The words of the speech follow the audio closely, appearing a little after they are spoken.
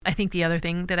think the other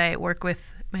thing that I work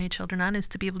with my children on is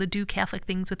to be able to do Catholic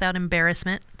things without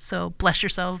embarrassment. So bless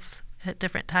yourselves at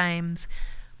different times,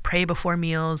 pray before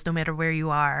meals, no matter where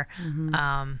you are.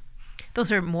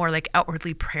 Those are more like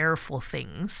outwardly prayerful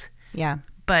things. Yeah.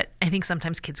 But I think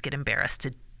sometimes kids get embarrassed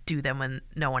to do them when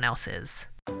no one else is.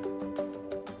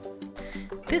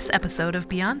 This episode of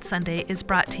Beyond Sunday is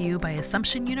brought to you by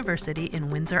Assumption University in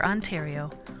Windsor,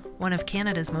 Ontario, one of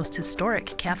Canada's most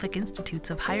historic Catholic institutes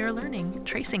of higher learning,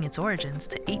 tracing its origins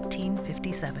to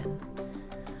 1857.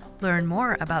 Learn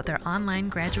more about their online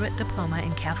graduate diploma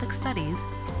in Catholic Studies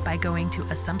by going to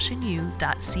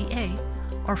assumptionu.ca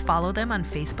or follow them on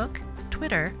Facebook,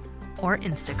 Twitter, or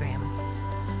Instagram.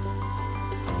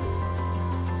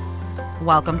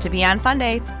 Welcome to Beyond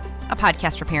Sunday, a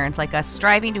podcast for parents like us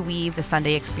striving to weave the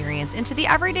Sunday experience into the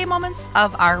everyday moments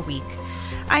of our week.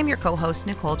 I'm your co-host,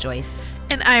 Nicole Joyce.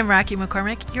 And I'm Rocky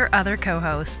McCormick, your other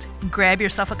co-host. Grab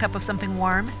yourself a cup of something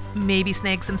warm, maybe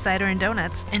snag some cider and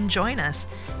donuts, and join us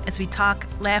as we talk,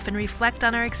 laugh, and reflect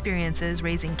on our experiences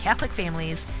raising Catholic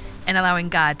families and allowing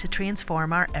God to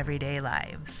transform our everyday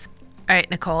lives. All right,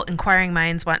 Nicole, inquiring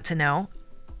minds want to know,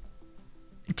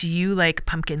 do you like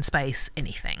pumpkin spice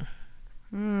anything?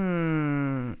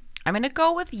 I'm going to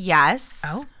go with yes.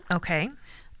 Oh, okay.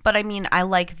 But I mean, I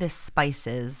like the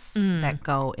spices that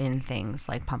go in things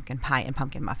like pumpkin pie and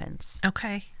pumpkin muffins.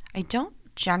 Okay. I don't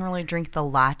generally drink the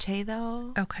latte,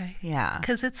 though. Okay. Yeah.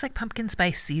 Because it's like pumpkin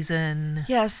spice season.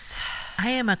 Yes.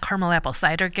 I am a caramel apple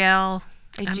cider gal.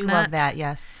 I do love that,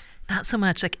 yes. Not so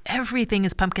much. Like everything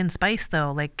is pumpkin spice,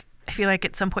 though. Like I feel like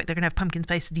at some point they're going to have pumpkin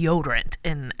spice deodorant,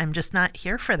 and I'm just not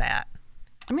here for that.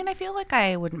 I mean, I feel like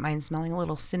I wouldn't mind smelling a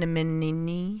little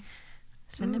cinnamon-y.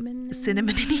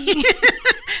 Cinnamon-y?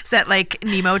 Is that like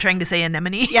Nemo trying to say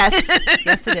anemone? Yes.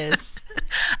 Yes, it is.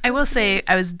 I will say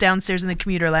I was downstairs in the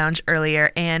commuter lounge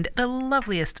earlier, and the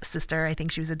loveliest sister, I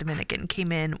think she was a Dominican,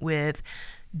 came in with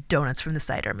donuts from the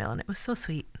cider mill, and it was so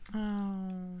sweet.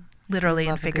 Oh. Literally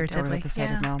and Love a good donut figuratively. at the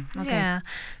cider mill. Okay. Yeah.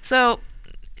 So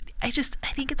I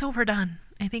think it's overdone.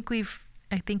 I think we've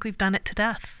done it to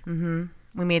death. Mm-hmm.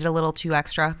 We made it a little too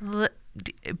extra.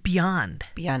 Beyond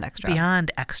extra.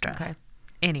 Beyond extra. Okay.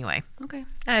 Anyway. Okay.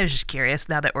 I was just curious,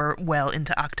 now that we're well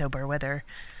into October, whether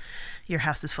your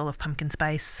house is full of pumpkin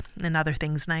spice and other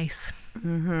things nice.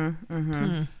 All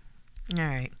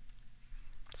right.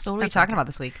 So what are we talking about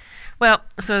this week? Well,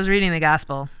 so I was reading the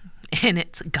gospel, and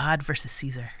it's God versus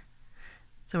Caesar.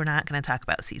 So we're not going to talk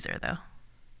about Caesar, though.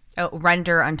 Oh,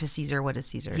 render unto Caesar what is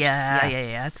Caesar's.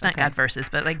 Yeah. It's not Okay. God versus,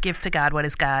 but like give to God what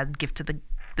is God, give to the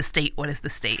state what is the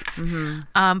state's.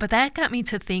 But that got me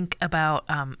to think about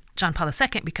John Paul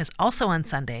II, because also on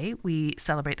Sunday we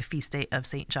celebrate the feast day of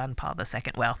St. John Paul II.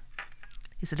 Well,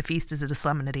 is it a feast? Is it a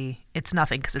solemnity? It's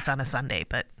nothing because it's on a Sunday,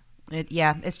 but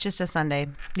It's just a Sunday.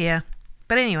 yeah.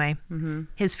 But anyway,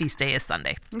 his feast day is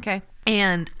Sunday. Okay.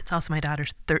 And it's also my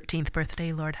daughter's 13th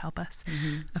birthday, Lord help us,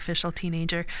 official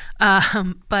teenager.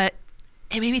 But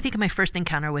it made me think of my first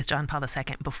encounter with John Paul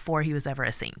II before he was ever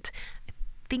a saint. I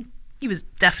think he was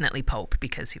definitely Pope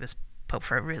because he was Pope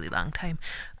for a really long time.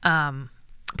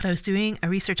 But I was doing a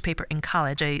research paper in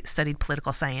college. I studied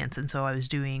political science, and so I was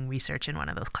doing research in one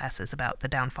of those classes about the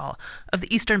downfall of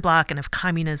the Eastern Bloc and of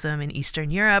communism in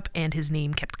Eastern Europe, and his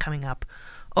name kept coming up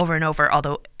over and over,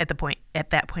 although at that point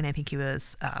I think he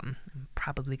was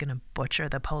probably going to butcher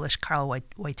the Polish Karl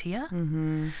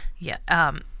Wojtyła.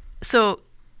 Yeah. So,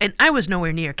 and I was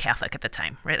nowhere near Catholic at the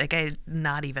time, right? Like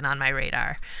not even on my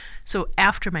radar. So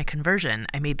after my conversion,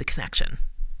 I made the connection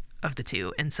of the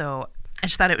two. And so I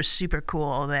just thought it was super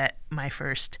cool that my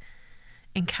first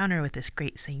encounter with this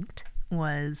great saint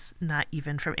was not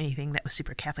even from anything that was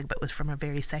super Catholic, but was from a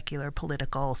very secular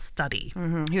political study.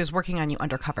 He was working on you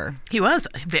undercover. He was,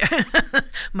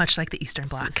 much like the Eastern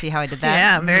Bloc. See how I did that?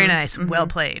 Yeah, very nice. Well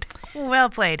played. Well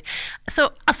played.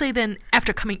 So I'll say then,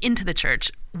 after coming into the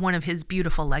church, one of his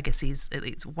beautiful legacies, at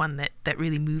least one that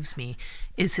really moves me,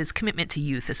 is his commitment to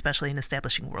youth, especially in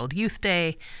establishing World Youth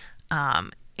Day,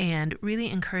 and really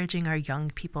encouraging our young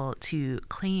people to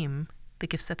claim the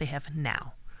gifts that they have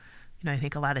now. You know, I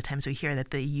think a lot of times we hear that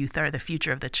the youth are the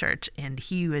future of the church, and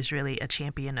he was really a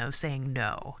champion of saying,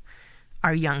 no,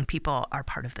 our young people are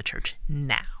part of the church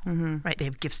now, right? They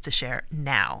have gifts to share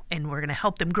now, and we're going to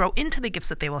help them grow into the gifts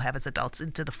that they will have as adults,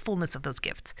 into the fullness of those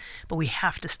gifts. But we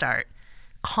have to start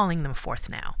calling them forth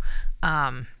now.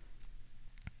 And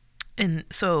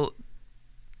so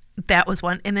that was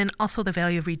one. And then also the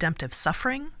value of redemptive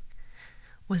suffering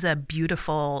was a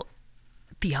beautiful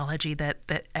theology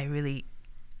that I really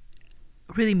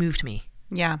moved me.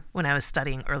 Yeah. When I was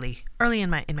studying early in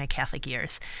my Catholic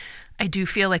years. I do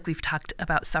feel like we've talked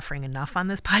about suffering enough on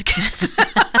this podcast.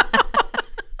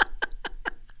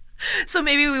 So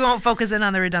maybe we won't focus in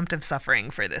on the redemptive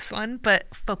suffering for this one,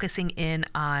 but focusing in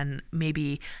on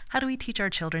maybe how do we teach our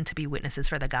children to be witnesses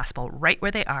for the gospel right where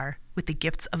they are with the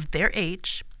gifts of their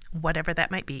age, whatever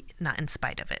that might be, not in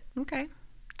spite of it. Okay.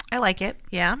 I like it.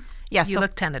 Yeah? Yeah. You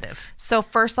look tentative. So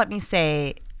first, let me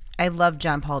say, I love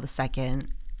John Paul II.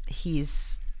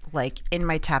 He's like in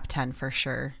my top 10 for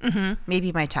sure.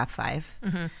 Maybe my top 5.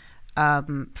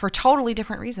 For totally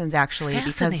different reasons, actually,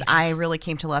 because I really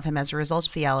came to love him as a result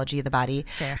of Theology of the Body.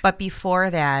 Fair. But before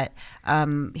that,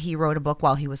 he wrote a book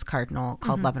while he was cardinal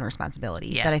called Love and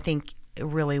Responsibility that I think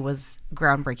really was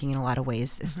groundbreaking in a lot of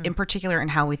ways, in particular in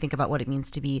how we think about what it means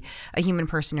to be a human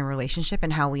person in relationship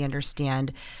and how we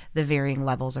understand the varying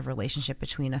levels of relationship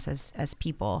between us as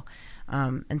people.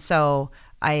 And so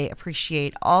I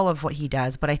appreciate all of what he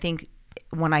does, but I think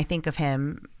when I think of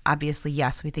him, obviously,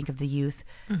 yes, we think of the youth.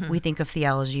 We think of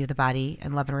Theology of the Body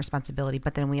and Love and Responsibility.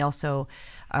 But then we also,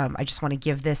 I just want to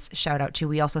give this shout out to,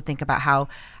 we also think about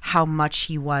how much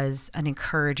he was an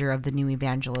encourager of the new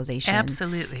evangelization.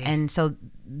 Absolutely. And so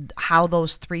how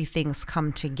those three things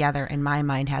come together in my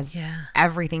mind has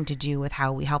everything to do with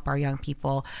how we help our young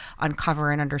people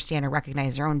uncover and understand and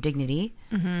recognize their own dignity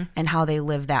and how they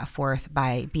live that forth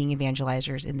by being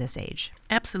evangelizers in this age.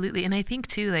 Absolutely. And I think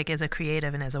too, like as a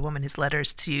creative and as a woman, his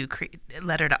letters to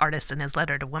letter to artists and his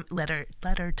letter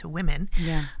to women,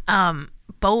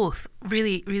 both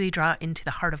really draw into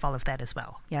the heart of all of that as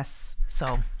well. Yes.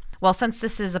 So, well, since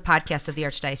this is a podcast of the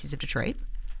Archdiocese of Detroit,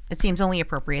 it seems only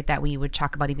appropriate that we would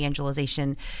talk about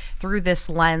evangelization through this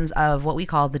lens of what we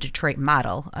call the Detroit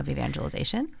model of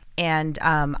evangelization. And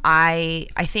I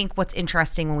think what's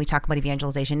interesting when we talk about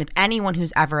evangelization, if anyone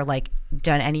who's ever like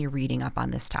done any reading up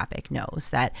on this topic knows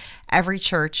that every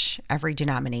church, every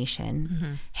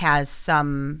denomination has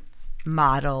some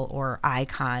model or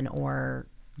icon or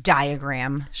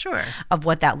diagram of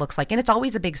what that looks like. And it's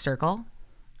always a big circle.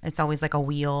 It's always like a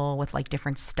wheel with like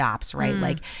different stops, right?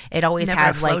 Like it always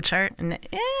has a flow like chart.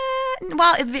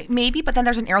 Well, maybe, but then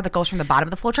there's an arrow that goes from the bottom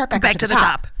of the flow chart back to the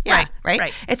top. Yeah,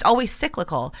 right. It's always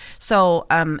cyclical. So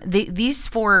these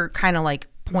 4 kind of like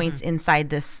points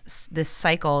inside this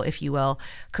cycle, if you will,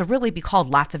 could really be called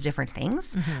lots of different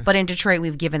things. But in Detroit,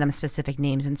 we've given them specific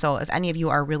names. And so if any of you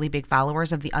are really big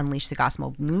followers of the Unleash the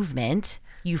Gospel movement,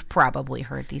 you've probably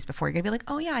heard these before. You're going to be like,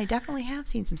 oh, yeah, I definitely have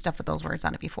seen some stuff with those words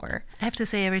on it before. I have to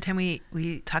say, every time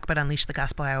we talk about Unleash the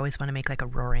Gospel, I always want to make like a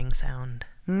roaring sound.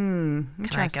 Kind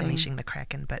of like Unleashing the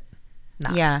Kraken, but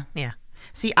not. Yeah. Yeah.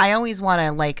 See, I always want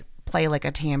to like play like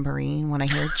a tambourine when I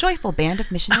hear joyful band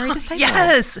of missionary disciples.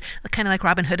 Yes. Kind of like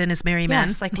Robin Hood and his merry men.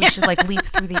 Yes, like we should like leap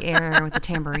through the air with a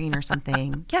tambourine or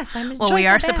something. Yes, I'm a Well, we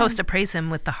are band. supposed to praise him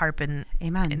with the harp and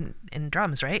amen and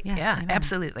drums, right? Yes, yeah, amen.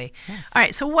 Absolutely. Yes. All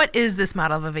right, so what is this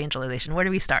model of evangelization? Where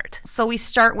do we start? So we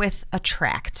start with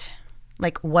attract.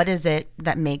 Like, what is it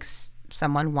that makes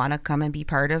someone want to come and be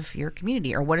part of your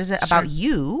community? Or what is it about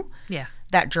you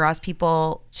that draws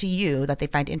people to you that they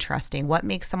find interesting? What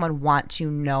makes someone want to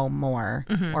know more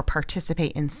or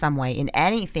participate in some way in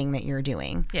anything that you're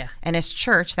doing? Yeah. And as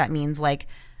church, that means like,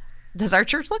 does our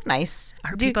church look nice?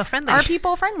 Are people friendly? Are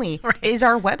people friendly? Right. Is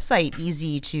our website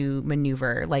easy to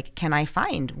maneuver? Like, can I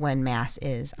find when Mass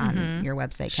is on your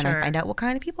website? Can I find out what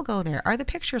kind of people go there? Are the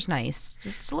pictures nice?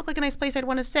 Does it look like a nice place I'd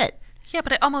want to sit? Yeah,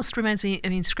 but it almost reminds me,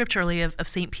 scripturally of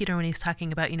St. Peter when he's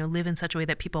talking about, live in such a way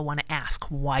that people want to ask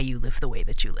why you live the way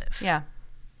that you live. Yeah.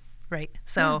 Right.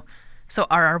 So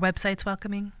are our websites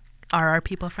welcoming? Are our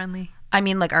people friendly? I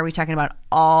mean, like, are we talking about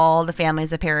all the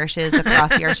families of parishes across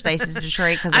the Archdiocese of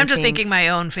Detroit? Because I'm just thinking my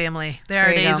own family. There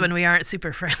are days when we aren't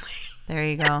super friendly. There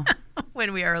you go.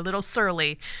 When we are a little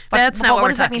surly. But that's not what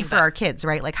does that mean for our kids,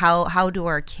 right? Like, how do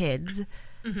our kids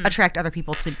attract other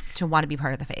people to want to be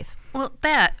part of the faith? Well,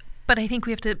 but I think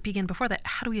we have to begin before that.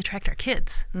 How do we attract our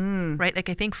kids? Right? Like,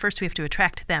 I think first we have to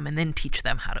attract them and then teach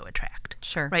them how to attract.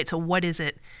 Sure. Right? So what is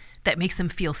it that makes them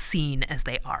feel seen as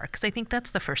they are? Because I think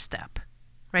that's the first step.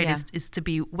 Right, Yeah. is to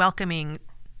be welcoming,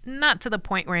 not to the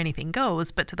point where anything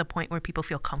goes, but to the point where people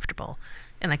feel comfortable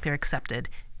and like they're accepted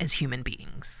as human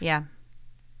beings. Yeah.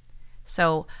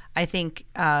 So I think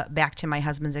back to my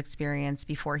husband's experience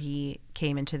before he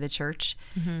came into the church,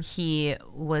 he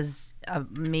was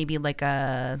maybe like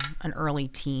an early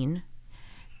teen,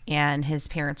 and his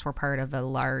parents were part of a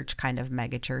large kind of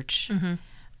mega church.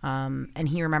 And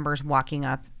he remembers walking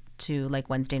up to like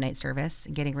Wednesday night service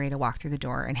and getting ready to walk through the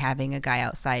door and having a guy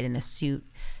outside in a suit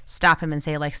stop him and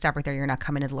say, like, stop right there, you're not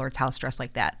coming to the Lord's house dressed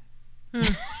like that.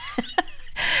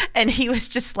 And he was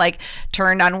just like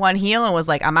turned on one heel and was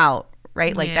like, I'm out,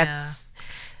 right? Like that's.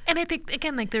 And I think,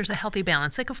 again, like there's a healthy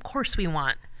balance. Like, of course we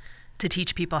want to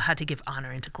teach people how to give honor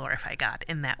and to glorify God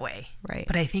in that way. Right.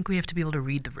 But I think we have to be able to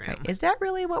read the room. Right. Is that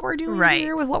really what we're doing Right.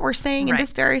 here with what we're saying in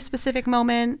this very specific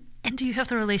moment? And do you have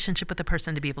the relationship with the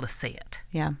person to be able to say it?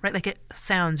 Yeah. Right? Like, it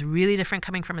sounds really different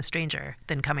coming from a stranger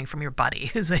than coming from your buddy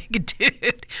who's like,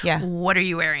 dude, what are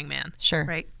you wearing, man? Sure.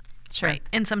 Right? Sure. Right.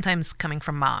 And sometimes coming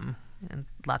from mom, and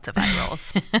lots of eye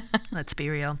rolls. Let's be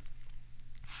real.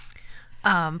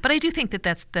 But I do think that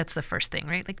that's the first thing,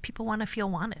 right? Like, people want to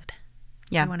feel wanted.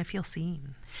 Yeah. They want to feel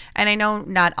seen. And I know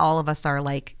not all of us are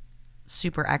like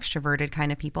super extroverted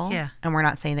kind of people. Yeah. And we're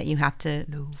not saying that you have to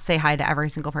say hi to every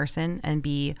single person and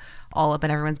be all up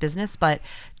in everyone's business, but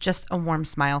just a warm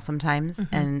smile sometimes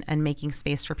and making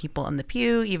space for people in the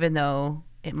pew, even though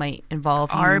it might involve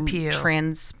you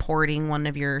transporting one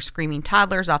of your screaming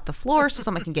toddlers off the floor so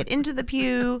someone can get into the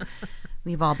pew.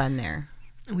 We've all been there.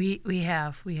 We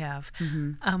have.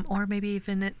 Or maybe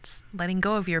even it's letting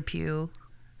go of your pew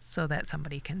so that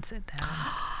somebody can sit down.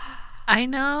 I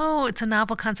know, it's a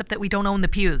novel concept that we don't own the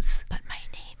pews. But my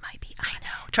name might be. I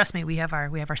know. Trust me, we have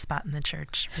our spot in the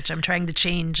church, which I'm trying to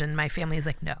change, and my family is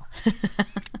like, no,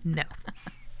 no.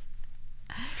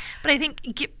 But I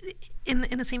think in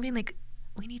the same vein, like,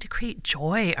 we need to create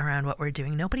joy around what we're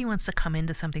doing. Nobody wants to come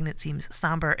into something that seems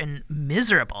somber and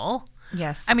miserable.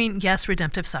 Yes. I mean, yes,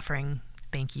 redemptive suffering.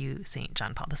 Thank you, St.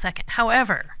 John Paul II.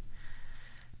 However,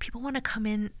 people want to come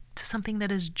in to something that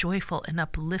is joyful and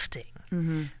uplifting.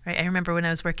 Right? I remember when I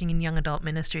was working in young adult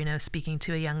ministry and I was speaking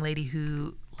to a young lady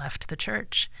who left the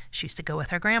church. She used to go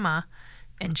with her grandma,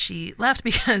 and she left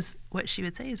because what she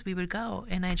would say is we would go,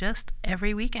 and I just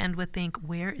every weekend would think,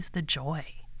 where is the joy?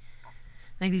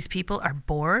 Like, these people are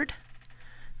bored,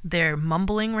 they're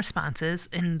mumbling responses,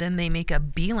 and then they make a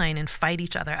beeline and fight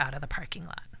each other out of the parking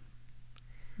lot.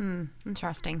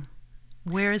 Interesting.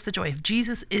 Where is the joy? If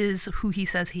Jesus is who he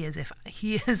says he is, if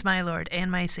he is my Lord and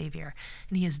my Savior,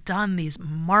 and he has done these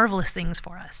marvelous things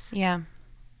for us,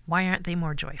 why aren't they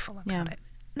more joyful about it?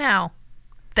 Now,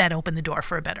 that opened the door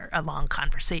for a long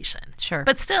conversation. Sure.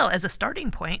 But still, as a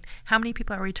starting point, how many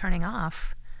people are we turning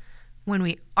off when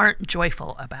we aren't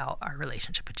joyful about our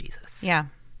relationship with Jesus? Yeah.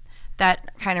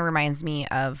 That kind of reminds me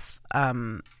of,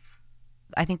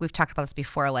 I think we've talked about this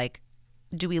before, like,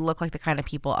 do we look like the kind of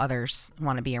people others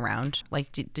want to be around?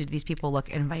 Like, do these people look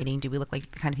inviting? Do we look like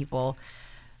the kind of people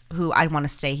who I want to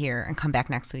stay here and come back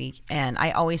next week? And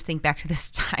I always think back to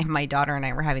this time my daughter and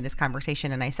I were having this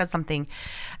conversation, and I said something,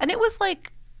 and it was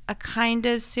like a kind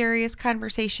of serious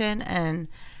conversation, and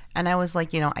I was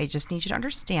like, I just need you to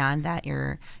understand that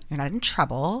you're not in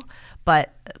trouble,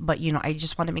 but I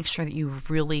just want to make sure that you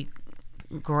really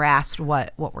grasped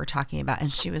what we're talking about.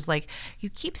 And she was like, you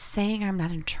keep saying I'm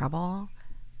not in trouble,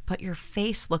 but your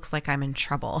face looks like I'm in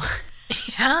trouble.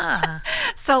 Yeah.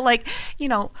 So, like,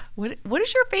 what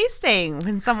is your face saying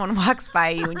when someone walks by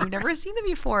you and you've never seen them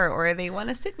before, or they want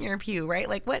to sit in your pew, right?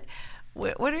 Like,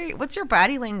 what's your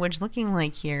body language looking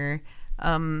like here?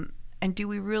 And do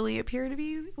we really appear to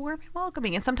be warm and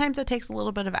welcoming? And sometimes it takes a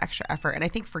little bit of extra effort. And I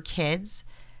think for kids,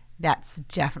 that's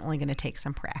definitely going to take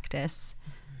some practice.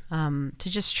 To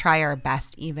just try our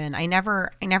best. Even I never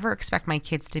expect my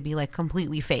kids to be like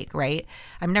completely fake, right?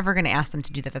 I'm never going to ask them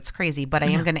to do that. That's crazy. But I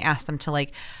am going to ask them to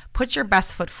like put your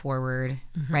best foot forward,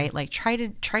 right? Like try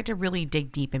to really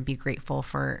dig deep and be grateful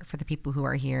for the people who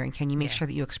are here. And can you make sure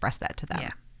that you express that to them?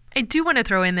 Yeah. I do want to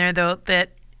throw in there though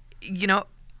that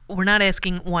we're not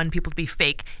asking, one, people to be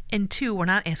fake, and two, we're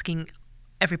not asking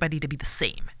everybody to be the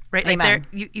same, right? Amen.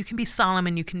 Like you can be solemn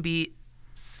and you can be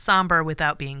somber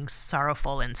without being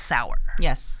sorrowful and sour.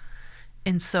 Yes.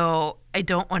 And so I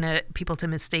don't want people to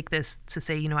mistake this to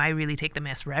say, I really take the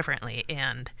Mass reverently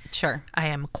and sure, I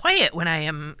am quiet when I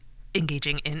am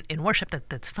engaging in worship.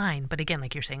 That's fine. But again,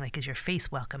 like you're saying, like, is your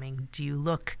face welcoming? Do you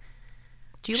look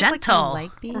gentle? Look like you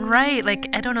like being right. here?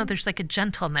 Like, I don't know, there's like a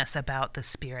gentleness about the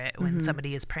Spirit when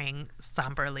somebody is praying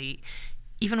somberly,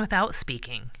 even without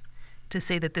speaking, to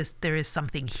say that there is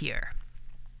something here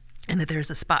and that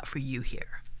there's a spot for you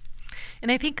here.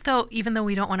 And I think, though, even though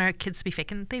we don't want our kids to be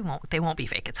fake, and they won't be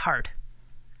fake. It's hard.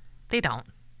 They don't.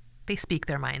 They speak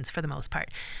their minds for the most part.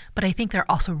 But I think they're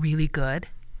also really good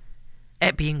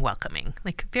at being welcoming.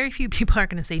 Like, very few people are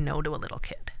going to say no to a little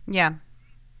kid. Yeah.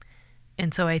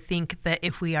 And so I think that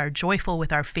if we are joyful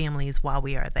with our families while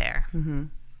we are there. Mm-hmm.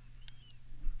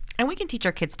 And we can teach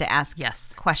our kids to ask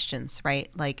questions, right?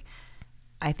 Like,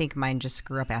 I think mine just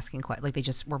grew up asking questions. Like, they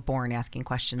just were born asking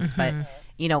questions. But,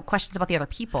 questions about the other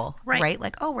people, right?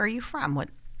 Like, oh, where are you from?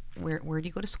 where do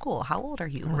you go to school? How old are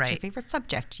you? What's your Right. favorite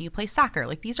subject? Do you play soccer?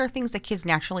 Like, these are things that kids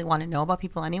naturally want to know about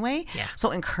people anyway. Yeah.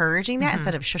 So encouraging that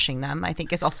instead of shushing them, I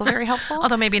think, is also very helpful.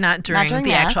 Although maybe not during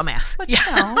the actual mass. But,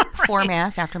 Yeah. Before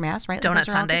mass, after mass, right? Donut Those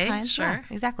are all good Sunday, times. sure. Yeah,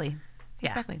 exactly. Yeah,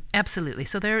 Exactly. absolutely.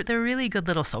 So they're really good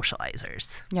little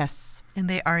socializers, Yes. and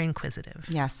they are inquisitive.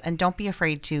 Yes. And don't be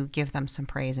afraid to give them some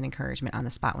praise and encouragement on the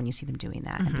spot when you see them doing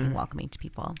that and being welcoming to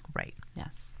people. Right.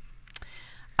 Yes.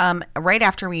 Right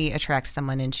after we attract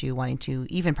someone into wanting to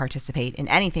even participate in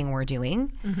anything we're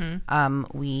doing,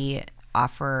 we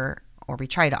offer, or we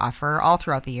try to offer all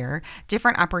throughout the year,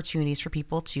 different opportunities for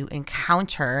people to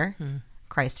encounter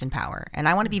Christ in power. And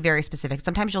I want to be very specific.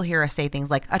 Sometimes you'll hear us say things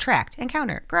like attract,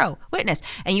 encounter, grow, witness,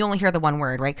 and you only hear the one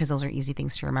word, right? Because those are easy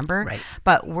things to remember. Right.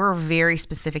 But we're very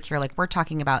specific here. Like, we're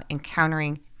talking about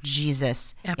encountering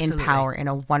Jesus Absolutely. in power in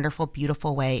a wonderful,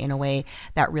 beautiful way, in a way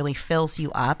that really fills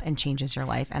you up and changes your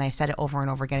life. And I've said it over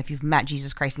and over again. If you've met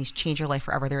Jesus Christ and he's changed your life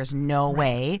forever, there is no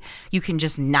way you can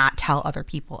just not tell other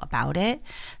people about it.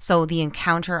 So the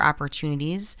encounter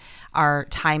opportunities are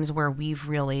times where we've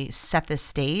really set the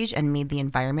stage and made the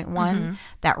environment one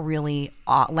that really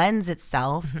lends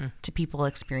itself to people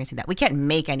experiencing that. We can't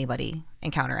make anybody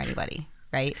encounter anybody,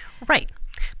 right? Right.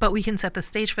 But we can set the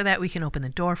stage for that. We can open the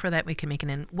door for that. We can make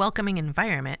an welcoming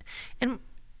environment. And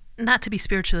not to be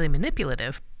spiritually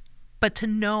manipulative, but to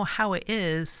know how it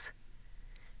is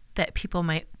that people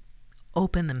might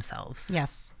open themselves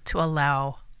Yes. to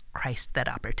allow Christ that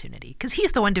opportunity. Because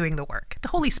he's the one doing the work. The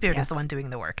Holy Spirit is the one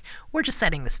doing the work. We're just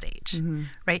setting the stage,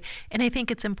 right? And I think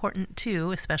it's important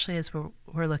too, especially as we're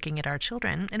looking at our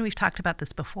children, and we've talked about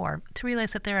this before, to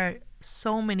realize that there are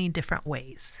so many different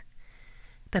ways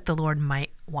that the Lord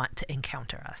might want to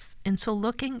encounter us. And so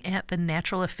looking at the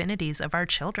natural affinities of our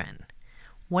children,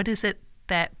 what is it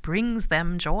that brings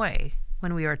them joy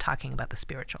when we are talking about the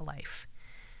spiritual life?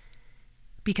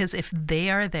 Because if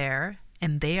they are there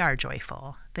and they are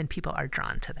joyful, then people are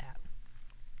drawn to that.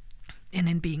 And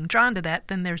in being drawn to that,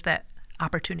 then there's that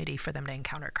opportunity for them to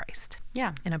encounter Christ.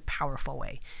 Yeah. In a powerful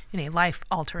way, in a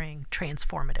life-altering,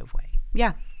 transformative way.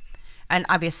 Yeah. And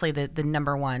obviously the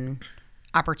number one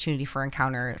opportunity for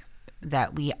encounter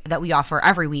that we offer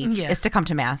every week is to come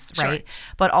to Mass, right?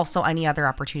 Sure. But also any other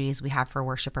opportunities we have for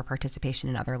worship or participation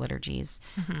in other liturgies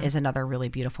is another really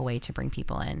beautiful way to bring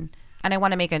people in. And I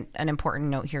want to make an important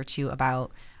note here too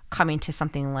about coming to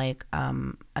something like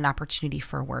an opportunity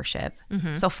for worship.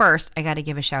 So first, I got to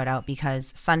give a shout out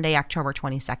because Sunday, October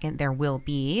 22nd, there will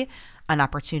be an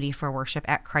opportunity for worship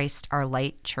at Christ Our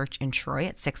Light Church in Troy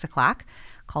at 6:00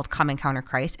 called Come Encounter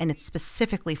Christ. And it's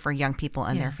specifically for young people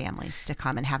and their families to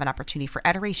come and have an opportunity for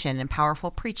adoration and powerful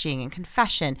preaching and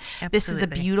confession. Absolutely. This is a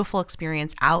beautiful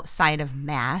experience outside of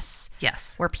Mass.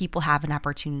 Yes. Where people have an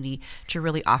opportunity to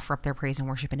really offer up their praise and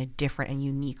worship in a different and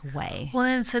unique way. Well,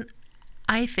 and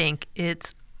I think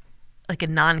it's like a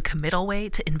non-committal way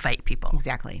to invite people.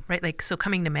 Exactly. Right? Like, so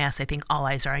coming to Mass, I think all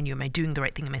eyes are on you. Am I doing the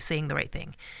right thing? Am I saying the right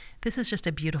thing? This is just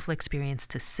a beautiful experience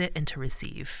to sit and to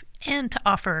receive and to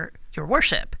offer your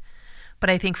worship.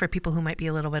 But I think for people who might be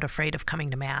a little bit afraid of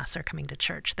coming to Mass or coming to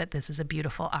church, that this is a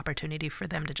beautiful opportunity for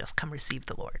them to just come receive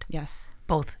the Lord. Yes.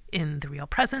 Both in the real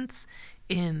presence,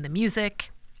 in the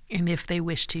music, and if they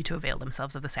wish to avail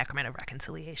themselves of the sacrament of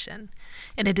reconciliation.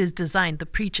 And it is designed, the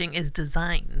preaching is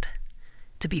designed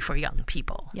to be for young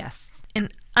people. Yes.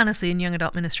 And honestly, in young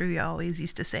adult ministry, we always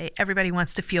used to say, everybody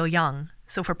wants to feel young.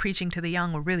 So for preaching to the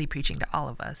young, we're really preaching to all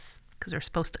of us because we're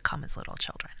supposed to come as little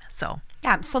children. So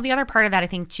yeah. So the other part of that, I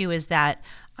think, too, is that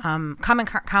come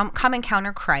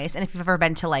encounter Christ. And if you've ever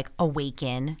been to like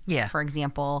Awaken, for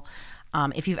example,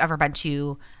 if you've ever been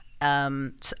to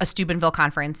a Steubenville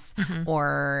conference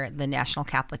or the National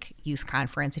Catholic Youth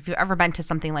Conference, if you've ever been to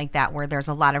something like that where there's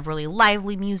a lot of really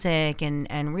lively music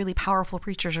and really powerful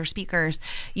preachers or speakers,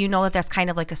 you know that that's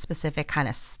kind of like a specific kind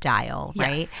of style,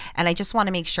 right? Yes. And I just want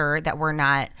to make sure that we're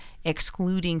not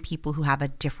excluding people who have a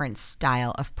different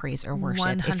style of praise or worship.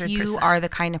 100%. If you are the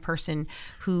kind of person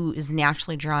who is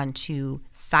naturally drawn to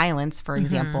silence, for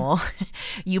example,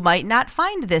 you might not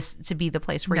find this to be the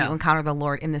place where you encounter the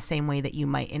Lord in the same way that you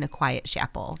might in a quiet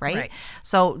chapel, right?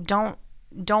 So don't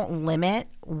limit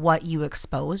what you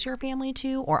expose your family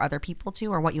to or other people to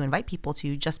or what you invite people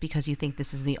to just because you think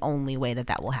this is the only way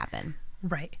that will happen.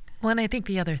 Right. Well, and I think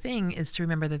the other thing is to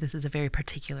remember that this is a very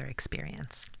particular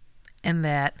experience and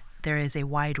that there is a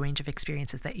wide range of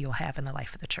experiences that you'll have in the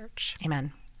life of the church.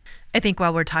 Amen. I think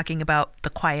while we're talking about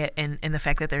the quiet and the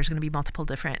fact that there's going to be multiple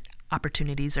different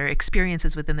opportunities or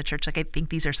experiences within the church, like I think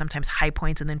these are sometimes high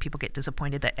points and then people get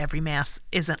disappointed that every Mass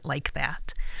isn't like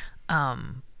that.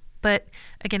 But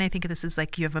again, I think this is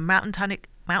like you have a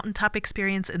mountaintop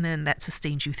experience, and then that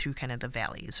sustains you through kind of the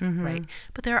valleys, right?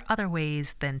 But there are other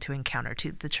ways then to encounter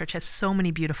too. The church has so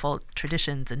many beautiful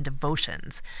traditions and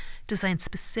devotions designed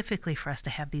specifically for us to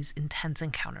have these intense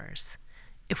encounters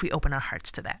if we open our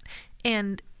hearts to that.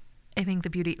 And I think the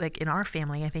beauty, like in our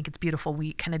family, I think it's beautiful.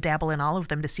 We kind of dabble in all of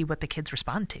them to see what the kids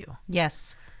respond to.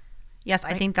 Yes. Yes,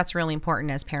 right? I think that's really important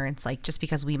as parents. Like, just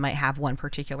because we might have one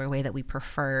particular way that we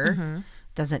prefer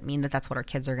doesn't mean that that's what our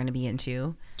kids are going to be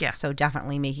into. Yeah. So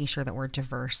definitely making sure that we're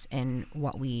diverse in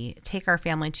what we take our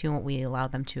family to and what we allow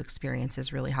them to experience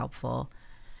is really helpful.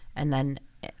 And then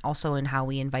also in how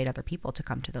we invite other people to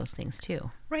come to those things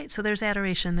too. Right. So there's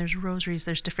adoration, there's rosaries,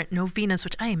 there's different novenas,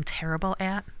 which I am terrible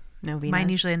at. Novenas. Mine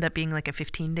usually end up being like a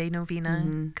 15-day novena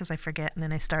because I forget, and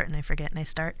then I start and I forget and I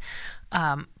start.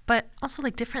 But also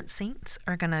like different saints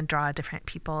are going to draw different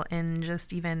people, and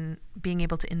just even being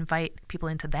able to invite people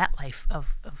into that life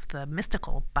of the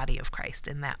mystical body of Christ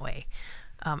in that way.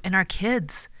 And our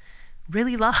kids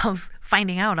really love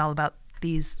finding out all about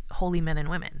these holy men and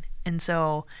women. And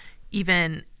so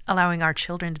even allowing our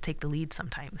children to take the lead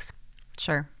sometimes.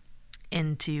 Sure.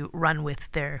 And to run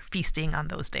with their feasting on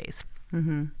those days.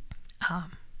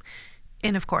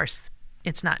 And of course,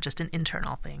 it's not just an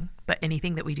internal thing, but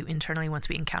anything that we do internally once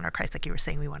we encounter Christ, like you were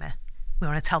saying, we want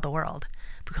to tell the world,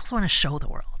 but we also want to show the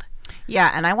world.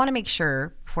 Yeah, and I want to make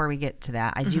sure before we get to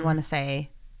that, I do want to say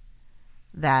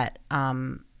that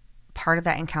part of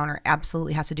that encounter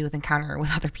absolutely has to do with encounter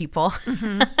with other people,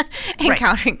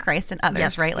 encountering Christ and others,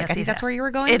 yes, right? Like, yes, I think that's where you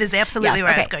were going. It is absolutely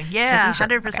where I was going. Yeah,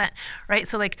 100%. Okay. Right.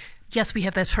 So like, yes, we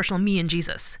have that personal me and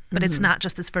Jesus, but it's not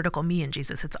just this vertical me and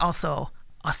Jesus. It's also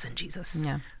us and Jesus,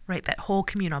 right? That whole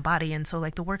communal body. And so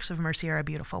like the works of mercy are a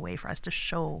beautiful way for us to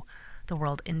show the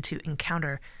world and to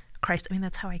encounter Christ. I mean,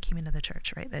 that's how I came into the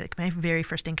church, right? Like my very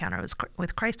first encounter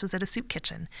with Christ was at a soup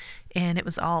kitchen, and it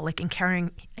was all like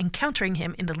encountering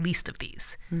him in the least of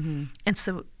these. And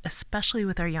so especially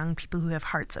with our young people who have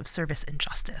hearts of service and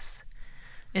justice,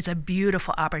 it's a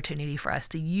beautiful opportunity for us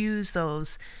to use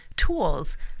those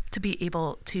tools to be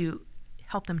able to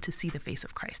help them to see the face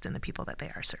of Christ in the people that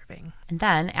they are serving. And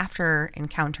then after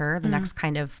encounter, the next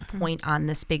kind of point on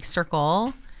this big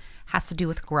circle has to do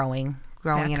with growing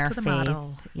back in our faith.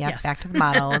 Model. Yep, Yes. back to the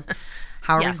model.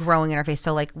 How are Yes. we growing in our faith?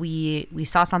 So like we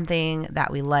saw something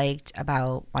that we liked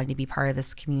about wanting to be part of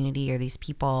this community or these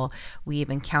people. We've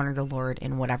encountered the Lord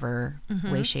in whatever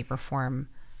way, shape, or form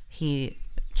he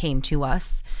came to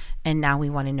us. And now we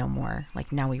want to know more.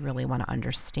 Like now we really want to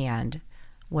understand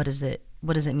what does it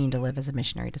mean to live as a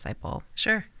missionary disciple?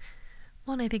 Sure.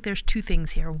 Well, and I think there's two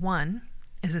things here. One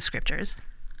is the scriptures.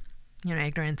 You know,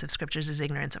 ignorance of scriptures is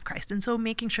ignorance of Christ. And so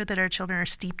making sure that our children are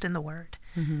steeped in the word.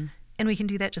 And we can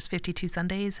do that just 52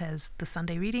 Sundays has the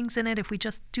Sunday readings in it if we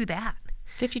just do that.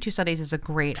 52 Sundays is a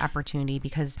great opportunity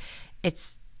because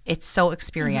it's so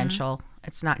experiential.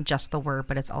 It's not just the word,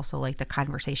 but it's also like the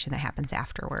conversation that happens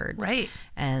afterwards. Right.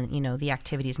 And, you know, the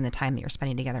activities and the time that you're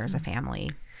spending together as a family.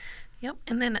 Yep.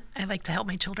 And then I like to help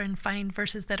my children find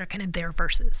verses that are kind of their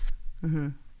verses.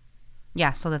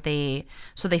 Yeah, so that they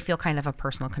feel kind of a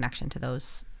personal connection to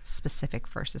those specific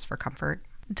verses for comfort.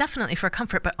 Definitely for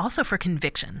comfort, but also for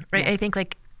conviction, right? Yeah. I think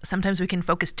like sometimes we can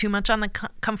focus too much on the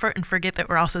comfort and forget that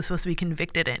we're also supposed to be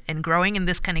convicted and growing. And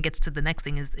this kind of gets to the next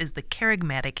thing is the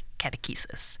charismatic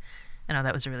catechesis. I know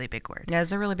that was a really big word. Yeah,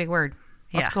 it's a really big word.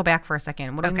 Let's Yeah. go back for a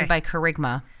second. What do we mean by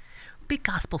charisma? Be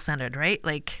gospel-centered, right?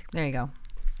 Like There you go.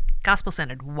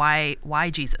 gospel-centered. Why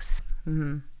Jesus?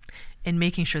 And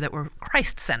making sure that we're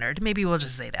Christ-centered. Maybe we'll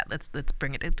just say that. Let's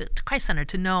bring it to Christ-centered,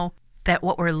 to know that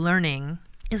what we're learning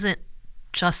isn't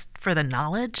just for the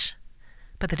knowledge,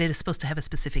 but that it is supposed to have a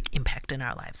specific impact in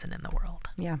our lives and in the world.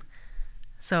 Yeah.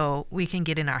 So we can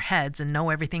get in our heads and know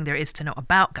everything there is to know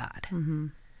about God.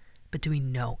 But do we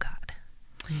know God?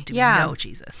 Do we know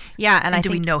Jesus? Yeah, and do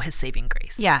we know his saving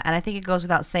grace? Yeah, and I think it goes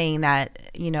without saying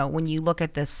that, you know, when you look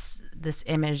at this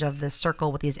image of this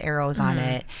circle with these arrows on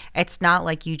it, it's not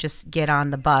like you just get on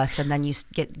the bus and then you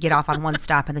get off on one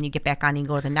stop and then you get back on and you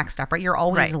go to the next stop, right? You're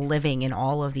always living in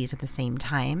all of these at the same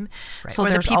time. Right. So or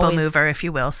there's the people always, mover, if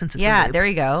you will, since it's a yeah, loop. there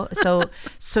you go.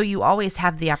 So you always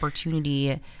have the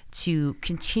opportunity to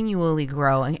continually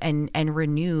grow and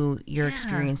renew your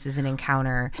experiences and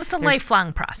encounter. Well, it's a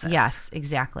lifelong process. Yes,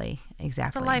 exactly. It's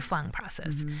a lifelong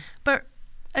process. But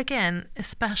again,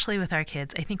 especially with our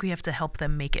kids, I think we have to help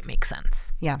them make it make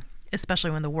sense. Yeah. Especially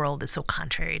when the world is so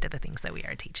contrary to the things that we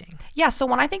are teaching. Yeah, so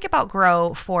when I think about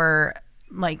grow for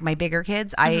like my bigger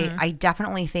kids, I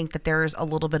definitely think that there's a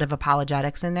little bit of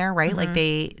apologetics in there, right? Like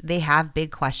they have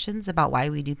big questions about why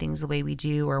we do things the way we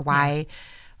do, or why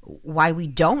why we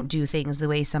don't do things the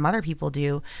way some other people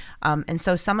do. And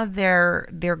so some of their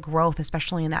growth,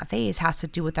 especially in that phase, has to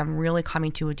do with them really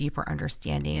coming to a deeper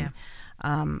understanding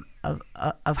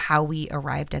of how we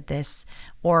arrived at this,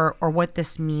 or what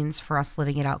this means for us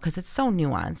living it out, because it's so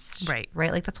nuanced, right?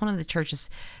 Like that's one of the church's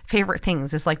favorite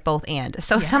things, is like both and.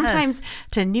 So sometimes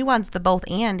to nuance the both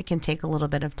and can take a little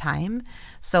bit of time.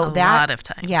 So a lot of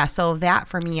time. Yeah. So that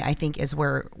for me, I think, is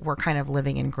where we're kind of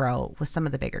living and grow with some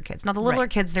of the bigger kids. Now the littler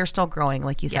kids, they're still growing,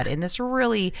 like you said, in this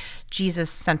really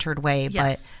Jesus-centered way,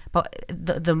 But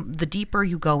the deeper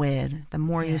you go in, the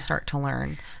more you start to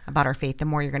learn about our faith, the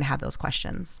more you're going to have those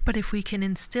questions. But if we can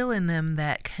instill in them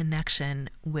that connection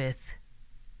with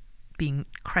being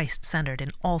Christ-centered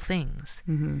in all things,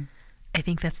 I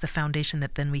think that's the foundation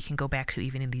that then we can go back to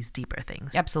even in these deeper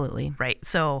things. Absolutely. Right.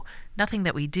 So nothing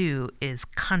that we do is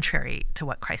contrary to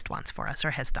what Christ wants for us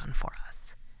or has done for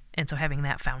us. And so having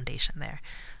that foundation there.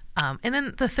 And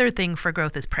then the third thing for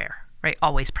growth is prayer, right?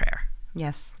 Always prayer.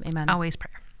 Yes. Amen. Always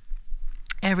prayer.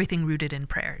 Everything rooted in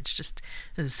prayer. It's just,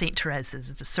 as St. Therese says,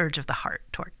 it's a surge of the heart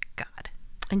toward God.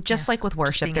 And just like with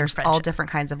worship, there's all different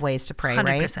kinds of ways to pray, 100%,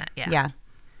 right? 100%, yeah.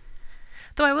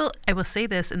 Though I will say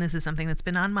this, and this is something that's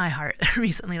been on my heart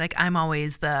recently, like I'm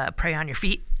always the pray on your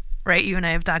feet, right? You and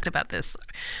I have talked about this.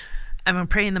 I'm going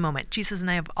to pray in the moment. Jesus and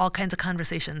I have all kinds of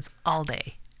conversations all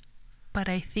day. But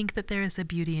I think that there is a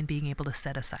beauty in being able to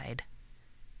set aside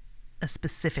a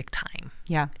specific time.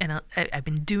 Yeah. And I've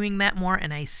been doing that more,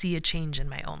 and I see a change in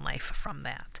my own life from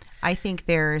that. I think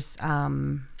there's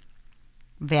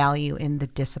value in the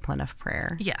discipline of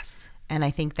prayer. Yes. And I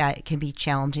think that it can be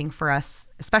challenging for us,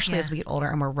 especially as we get older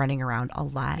and we're running around a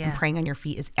lot. And praying on your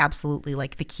feet is absolutely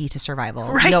like the key to survival.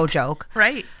 Right. No joke.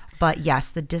 Right. But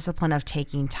yes, the discipline of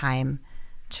taking time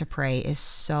to pray is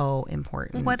so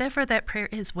important. Whatever that prayer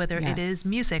is, whether it is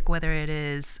music, whether it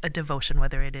is a devotion,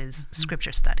 whether it is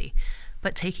scripture study,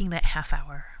 but taking that half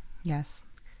hour. Yes.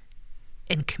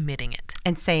 And committing it.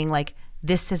 And saying like,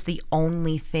 this is the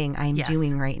only thing I'm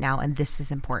doing right now, and this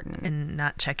is important. And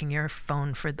not checking your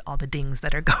phone for all the dings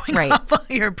that are going off while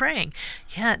you're praying.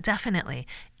 Yeah, definitely.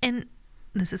 And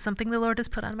this is something the Lord has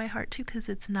put on my heart too, because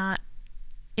it's not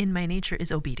in my nature,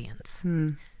 is obedience.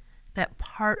 That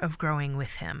part of growing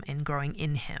with him and growing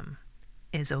in him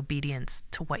is obedience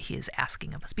to what he is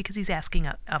asking of us, because he's asking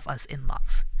of us in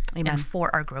love. Amen. And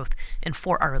for our growth and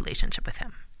for our relationship with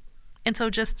him. And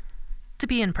so just to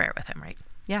be in prayer with him, right?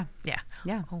 Yeah. Yeah.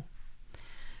 Yeah. Oh.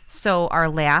 So our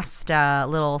last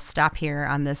little stop here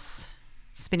on this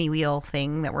spinny wheel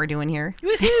thing that we're doing here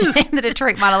in the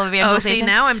Detroit model of evangelization. Oh, see,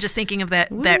 now I'm just thinking of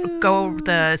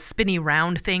the spinny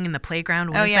round thing in the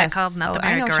playground. What is that called? Not the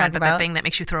merry-go-round, but that thing that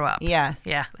makes you throw up. Yeah.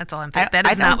 Yeah, that's all I'm thinking. That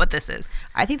is not what this is.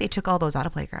 I think they took all those out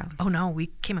of playgrounds. Oh, no, we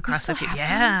came across a few.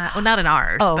 Yeah. Well, not in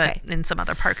ours, but in some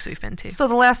other parks we've been to. So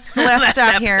the last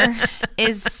stop here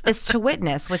is to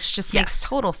witness, which just makes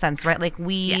total sense, right? Like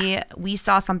we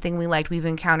saw something we liked. We've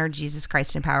encountered Jesus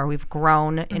Christ in power. We've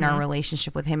grown in our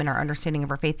relationship with him and our understanding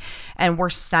of our faith, and we're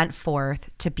sent forth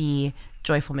to be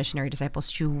joyful missionary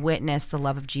disciples, to witness the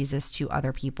love of Jesus to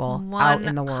other people out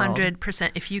in the world.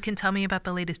 100%. If you can tell me about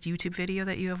the latest YouTube video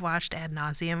that you have watched ad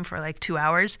nauseum for like 2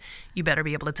 hours, you better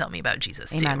be able to tell me about Jesus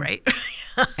too, right?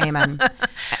 Amen.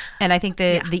 And I think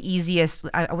the easiest,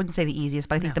 I wouldn't say the easiest,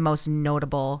 but I think the most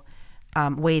notable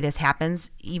way this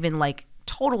happens, even like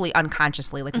totally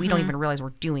unconsciously, like we don't even realize we're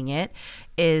doing it,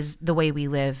 is the way we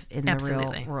live in the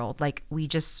real world. Like we're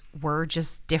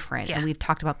just different. And we've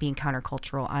talked about being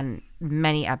countercultural on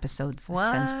many episodes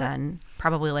since then.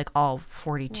 Probably like all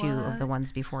 42 of the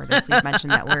ones before this we've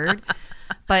mentioned that word.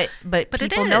 But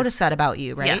people notice that about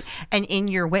you, right? Yes. And in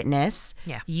your witness,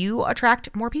 you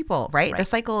attract more people, right? The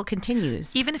cycle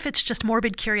continues. Even if it's just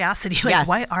morbid curiosity, like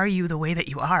why are you the way that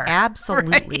you are?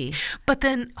 Absolutely. Right? But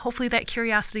then hopefully that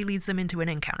curiosity leads them into an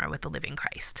encounter with the living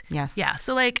Christ. Yes. Yeah.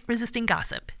 So like resisting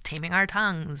gossip, taming our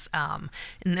tongues, and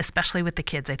especially with the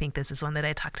kids, I think this is one that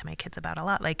I talk to my kids about a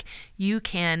lot. Like you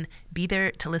can be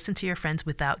there to listen to your friends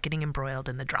without getting embroiled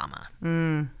in the drama.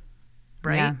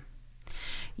 Right? Yeah.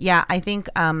 Yeah, I think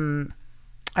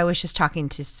I was just talking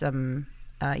to some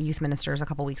youth ministers a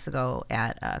couple weeks ago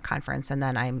at a conference, and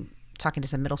then I'm talking to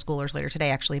some middle schoolers later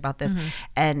today actually about this.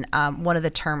 And one of the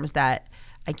terms that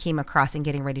I came across in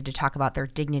getting ready to talk about their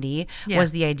dignity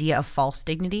was the idea of false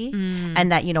dignity,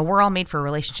 and that, we're all made for a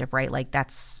relationship, right? Like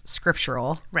that's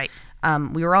scriptural. Right.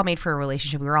 We were all made for a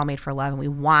relationship. We were all made for love, and we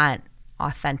want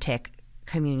authentic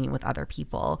communion with other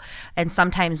people. And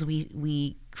sometimes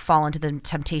we fall into the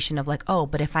temptation of like, oh,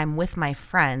 but if I'm with my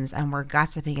friends and we're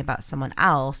gossiping about someone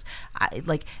else,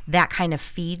 like that kind of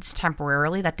feeds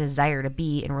temporarily that desire to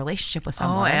be in relationship with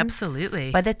someone. Oh,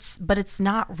 absolutely. But it's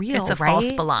not real. It's a right?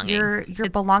 false belonging. Your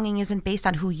belonging isn't based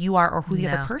on who you are or who the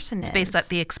other person is. It's based at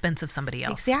the expense of somebody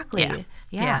else. Exactly.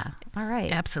 Yeah. All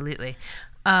right. Absolutely.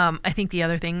 I think the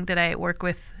other thing that I work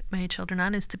with my children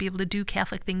on is to be able to do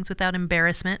Catholic things without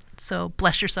embarrassment. So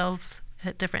bless yourselves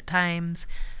at different times.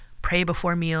 Pray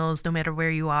before meals, no matter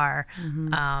where you are.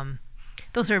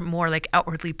 Those are more like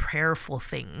outwardly prayerful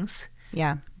things.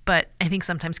 Yeah. But I think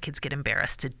sometimes kids get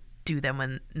embarrassed to do them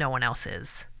when no one else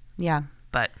is. Yeah.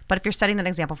 But if you're setting that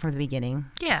example from the beginning,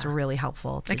 it's really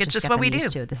helpful. To like it's just get what we them do.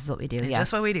 used to. This is what we do. It's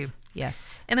just what we do.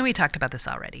 Yes. And then we talked about this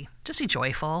already. Just be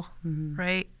joyful,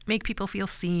 right? Make people feel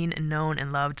seen and known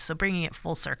and loved. So bringing it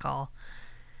full circle.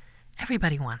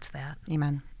 Everybody wants that.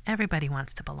 Amen. Everybody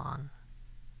wants to belong.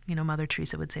 You know, Mother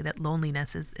Teresa would say that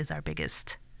loneliness is our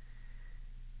biggest,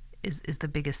 is the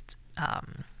biggest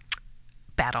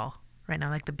battle right now.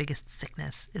 Like the biggest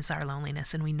sickness is our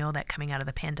loneliness. And we know that coming out of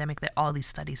the pandemic that all these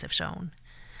studies have shown.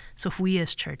 So if we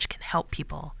as church can help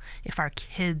people, if our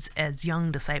kids as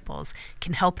young disciples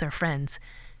can help their friends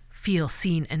feel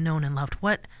seen and known and loved,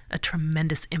 what a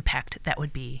tremendous impact that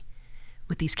would be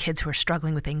with these kids who are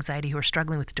struggling with anxiety, who are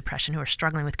struggling with depression, who are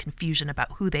struggling with confusion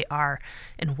about who they are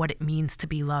and what it means to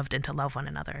be loved and to love one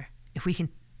another. If we can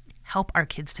help our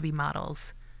kids to be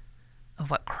models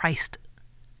of what Christ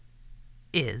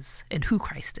is and who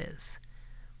Christ is,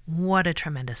 what a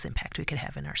tremendous impact we could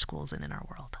have in our schools and in our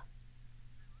world.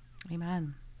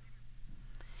 Amen.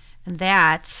 And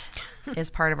that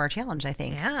is part of our challenge, I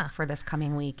think, for this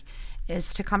coming week,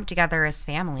 is to come together as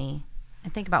family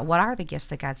and think about what are the gifts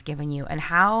that God's given you and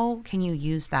how can you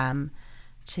use them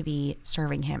to be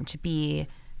serving him, to be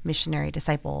missionary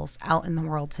disciples out in the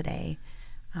world today,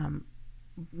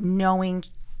 knowing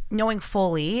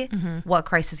fully what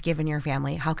Christ has given your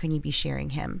family. How can you be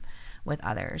sharing him with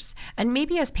others? And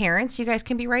maybe as parents, you guys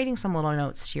can be writing some little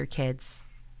notes to your kids,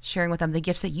 sharing with them the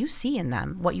gifts that you see in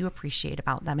them, what you appreciate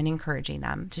about them, and encouraging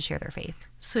them to share their faith.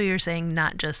 So you're saying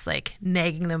not just like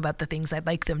nagging them about the things I'd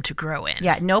like them to grow in.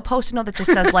 Yeah, no post-it note that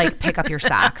just says like, pick up your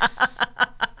socks.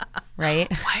 Right?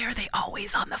 Why are they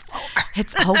always on the floor?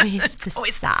 It's always the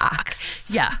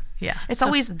socks. Yeah. It's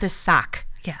always the sock.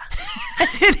 Yeah.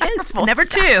 It is. Never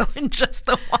socks. Two, just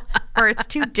the one. Or it's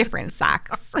two different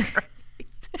socks. Right.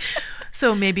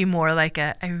 So maybe more like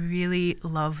I really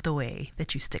love the way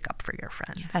that you stick up for your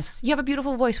friends. Yes. You have a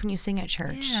beautiful voice when you sing at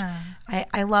church. Yeah.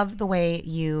 I love the way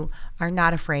you are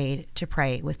not afraid to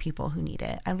pray with people who need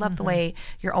it. I love the way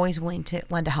you're always willing to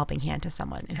lend a helping hand to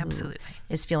someone who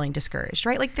is feeling discouraged,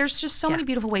 right? Like there's just so many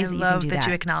beautiful ways that you can do that. I love that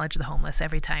you acknowledge the homeless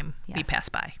every time we pass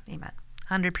by. Amen.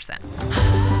 100%.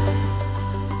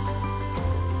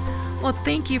 Well,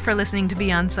 thank you for listening to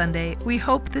Beyond Sunday. We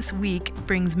hope this week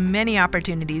brings many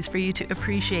opportunities for you to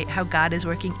appreciate how God is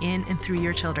working in and through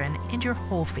your children and your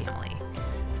whole family.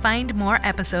 Find more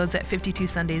episodes at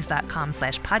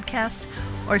 52sundays.com/podcast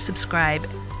or subscribe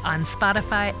on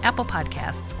Spotify, Apple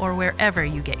Podcasts, or wherever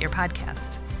you get your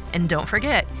podcasts. And don't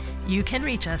forget, you can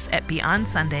reach us at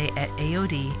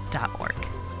beyondsunday@aod.org.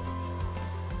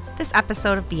 This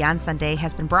episode of Beyond Sunday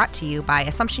has been brought to you by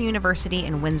Assumption University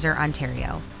in Windsor,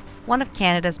 Ontario, one of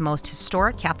Canada's most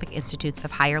historic Catholic institutes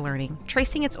of higher learning,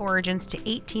 tracing its origins to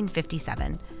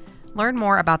 1857. Learn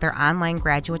more about their online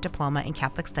graduate diploma in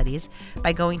Catholic Studies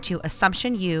by going to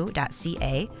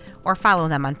AssumptionU.ca or follow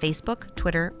them on Facebook,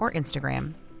 Twitter, or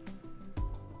Instagram.